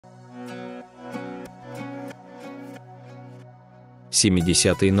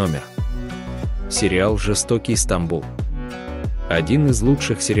70-й номер. Сериал «Жестокий Стамбул». Один из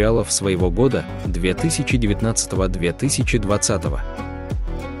лучших сериалов своего года 2019-2020.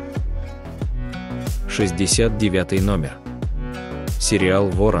 69-й номер. Сериал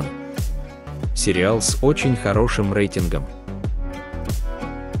 «Ворон». Сериал с очень хорошим рейтингом.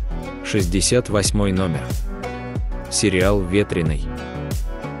 68-й номер. Сериал «Ветреный».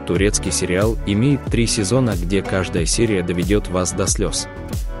 Турецкий сериал имеет 3 сезона, где каждая серия доведет вас до слез.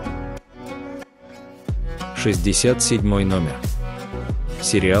 67-й номер.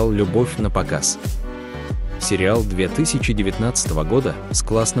 Сериал «Любовь на показ». Сериал 2019 года с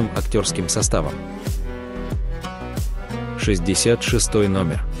классным актерским составом. 66-й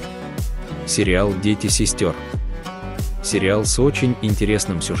номер. Сериал «Дети сестер». Сериал с очень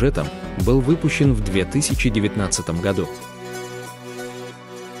интересным сюжетом был выпущен в 2019 году.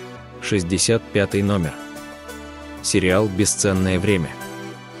 65-й номер. Сериал «Бесценное время».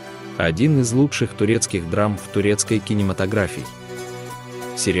 Один из лучших турецких драм в турецкой кинематографии.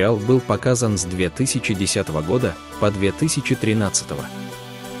 Сериал был показан с 2010 года по 2013.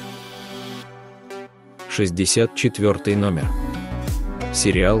 64-й номер.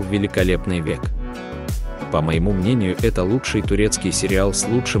 Сериал «Великолепный век». По моему мнению, это лучший турецкий сериал с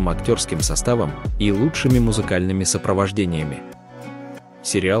лучшим актерским составом и лучшими музыкальными сопровождениями.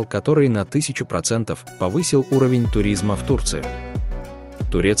 Сериал, который на 1000% повысил уровень туризма в Турции.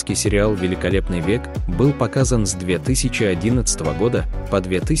 Турецкий сериал «Великолепный век» был показан с 2011 года по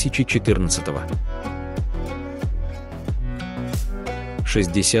 2014.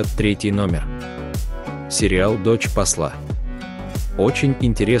 63-й номер. Сериал «Дочь посла». Очень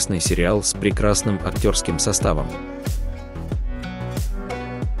интересный сериал с прекрасным актерским составом.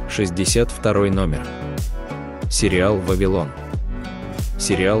 62-й номер. Сериал «Вавилон».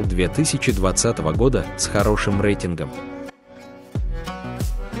 Сериал 2020 года с хорошим рейтингом.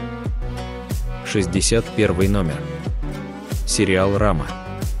 61-й номер. Сериал «Рамо».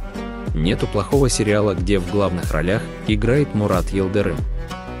 Нету плохого сериала, где в главных ролях играет Мурат Йылдырым.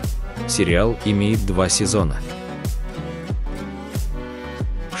 Сериал имеет 2 сезона.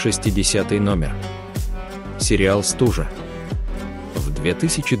 60-й номер. Сериал «Стужа». В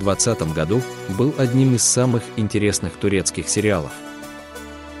 2020 году был одним из самых интересных турецких сериалов.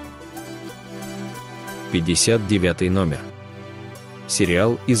 59-й номер.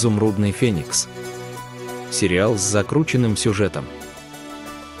 Сериал «Изумрудный феникс». Сериал с закрученным сюжетом.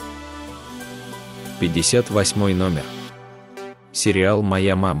 58-й номер. Сериал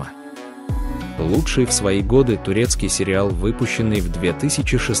 «Моя мама». Лучший в свои годы турецкий сериал, выпущенный в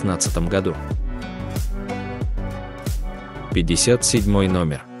 2016 году. 57-й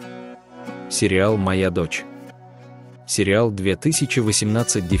номер. Сериал «Моя дочь». Сериал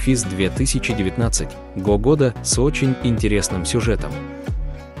 2018-2019 года с очень интересным сюжетом.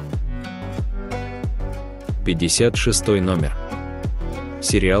 56-й номер.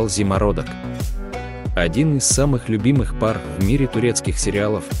 Сериал «Зимородок». Один из самых любимых пар в мире турецких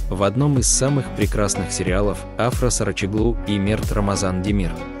сериалов, в одном из самых прекрасных сериалов Афра Сарачоглу и Мерт Рамазан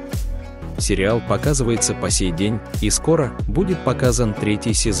Демир. Сериал показывается по сей день, и скоро будет показан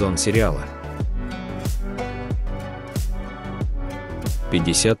 3-й сезон сериала.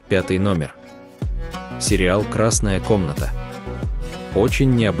 55-й номер. Сериал «Красная комната».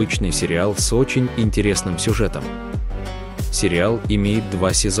 Очень необычный сериал с очень интересным сюжетом. Сериал имеет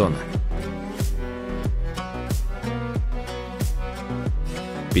 2 сезона.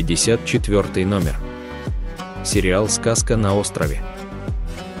 54-й номер. Сериал «Сказка на острове».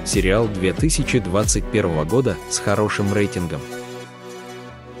 Сериал 2021 года с хорошим рейтингом.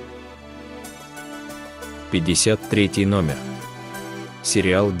 53-й номер.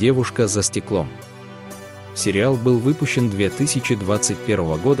 Сериал «Девушка за стеклом». Сериал был выпущен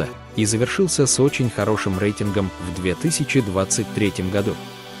 2021 года и завершился с очень хорошим рейтингом в 2023 году.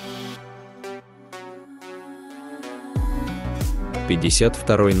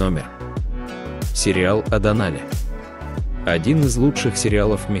 52-й номер. Сериал «Аданали». Один из лучших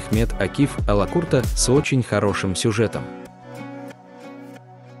сериалов Мехмет Акиф Алакурта с очень хорошим сюжетом.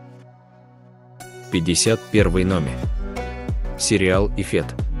 51-й номер. Сериал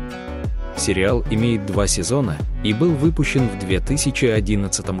 «Иффет». Сериал имеет 2 сезона и был выпущен в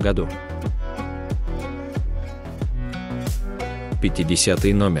 2011 году.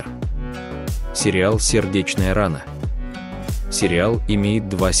 50-й номер. Сериал «Сердечная рана». Сериал имеет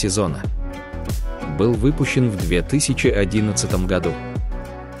 2 сезона. Был выпущен в 2011 году.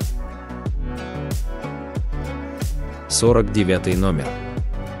 49-й номер.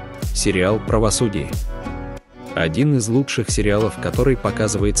 Сериал «Правосудие». Один из лучших сериалов, который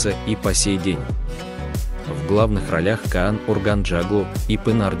показывается и по сей день. В главных ролях Каан Урганджиоглу и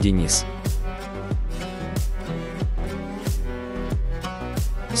Пынар Дениз.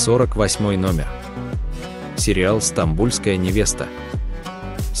 48 номер. Сериал «Стамбульская невеста».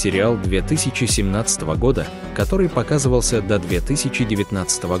 Сериал 2017 года, который показывался до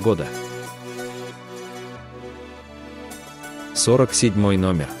 2019 года. 47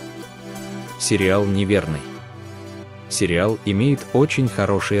 номер. Сериал «Неверный». Сериал имеет очень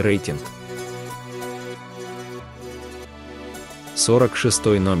хороший рейтинг. 46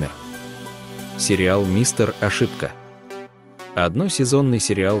 номер. Сериал «Мистер Ошибка». Односезонный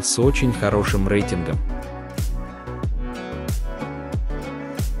сериал с очень хорошим рейтингом.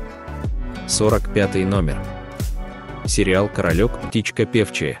 45 номер. Сериал «Королек, птичка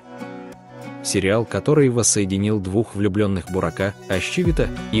певчая». Сериал, который воссоединил двух влюбленных бурака, Ащивита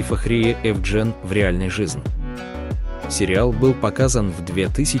и Фахрие Эвджен в реальной жизни. Сериал был показан в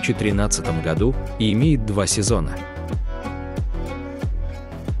 2013 году и имеет 2 сезона.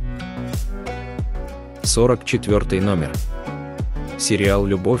 44 номер. Сериал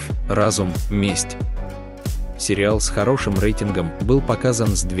 «Любовь, разум, месть». Сериал с хорошим рейтингом был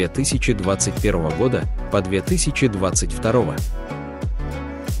показан с 2021 года по 2022.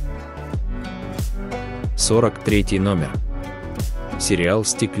 43 номер. Сериал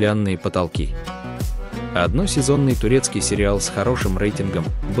 «Стеклянные потолки». Односезонный турецкий сериал с хорошим рейтингом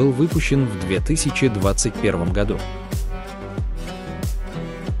был выпущен в 2021 году.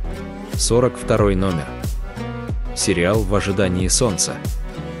 42 номер. Сериал «В ожидании солнца».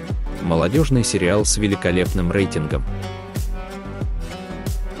 Молодежный сериал с великолепным рейтингом.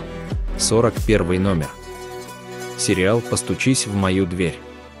 41 номер. Сериал «Постучись в мою дверь».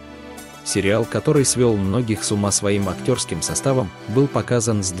 Сериал, который свел многих с ума своим актерским составом, был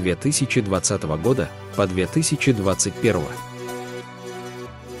показан с 2020 года по 2021.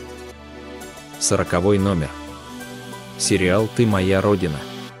 40 номер. Сериал «Ты моя родина».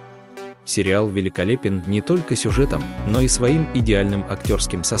 Сериал великолепен не только сюжетом, но и своим идеальным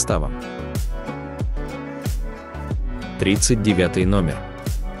актерским составом. 39 номер.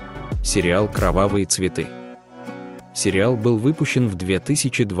 Сериал «Кровавые цветы». Сериал был выпущен в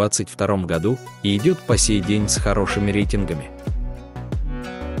 2022 году и идет по сей день с хорошими рейтингами.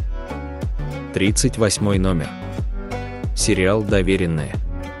 38 номер. Сериал «Доверенное».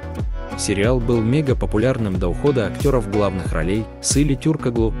 Сериал был мега популярным до ухода актеров главных ролей Сыли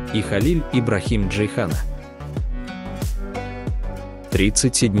Тюркоглу и Халиль Ибрахим Джейхана.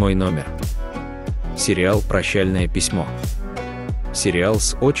 37 номер. Сериал «Прощальное письмо». Сериал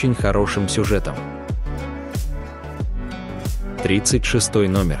с очень хорошим сюжетом. 36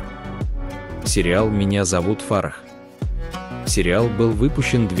 номер. Сериал «Меня зовут Фарах». Сериал был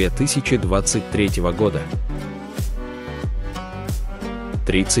выпущен 2023 года.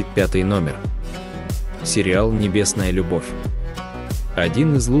 35 номер. Сериал «Небесная любовь».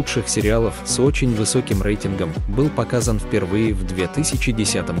 Один из лучших сериалов с очень высоким рейтингом был показан впервые в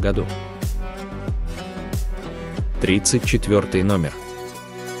 2010 году. 34 номер.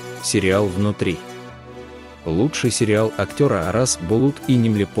 Сериал «Внутри». Лучший сериал актера Арас Булут и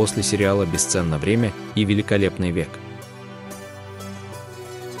Нимли после сериала «Бесценное время» и «Великолепный век».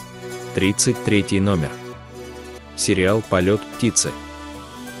 33 номер. Сериал «Полет птицы».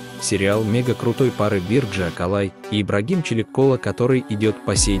 Сериал мега крутой пары Бирджи Акалай и Ибрагим Челиккола, который идет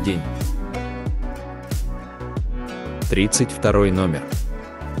по сей день. 32 номер.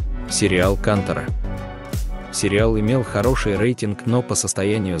 Сериал «Кантора». Сериал имел хороший рейтинг, но по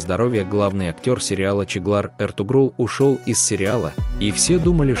состоянию здоровья главный актер сериала Чеглар Эртугрул ушел из сериала, и все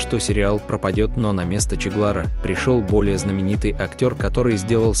думали, что сериал пропадет, но на место Чеглара пришел более знаменитый актер, который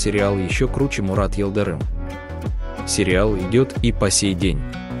сделал сериал еще круче, Мурат Йылдырым. Сериал идет и по сей день.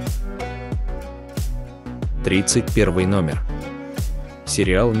 31 номер.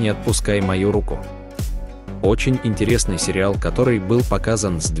 Сериал «Не отпускай мою руку». Очень интересный сериал, который был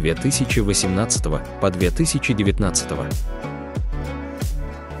показан с 2018 по 2019.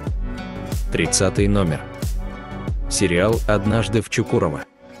 30 номер. Сериал «Однажды в Чукурово».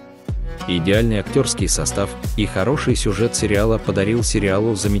 Идеальный актерский состав и хороший сюжет сериала подарил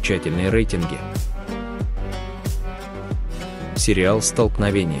сериалу замечательные рейтинги. Сериал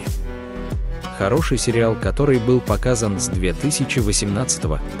 «Столкновение». Хороший сериал, который был показан с 2018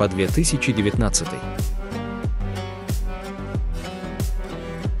 по 2019.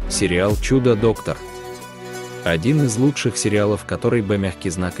 Сериал «Чудо-доктор». Один из лучших сериалов, который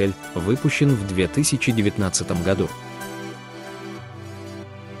БМ-Л выпущен в 2019 году.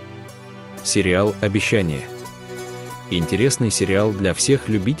 Сериал «Обещание». Интересный сериал для всех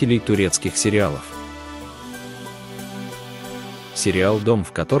любителей турецких сериалов. Сериал «Дом,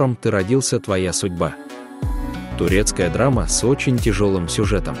 в котором ты родился, твоя судьба». Турецкая драма с очень тяжелым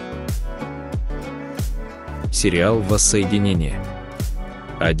сюжетом. Сериал «Воссоединение».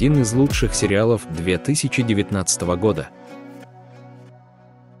 Один из лучших сериалов 2019 года.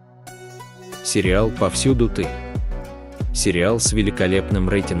 Сериал «Повсюду ты». Сериал с великолепным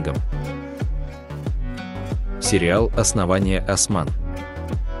рейтингом. Сериал «Основание Осман».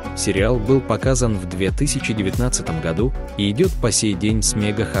 Сериал был показан в 2019 году и идет по сей день с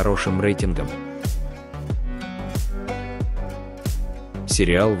мега хорошим рейтингом.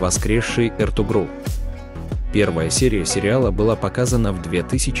 Сериал «Воскресший Эртугрул». Первая серия сериала была показана в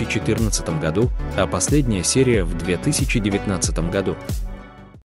 2014 году, а последняя серия в 2019 году.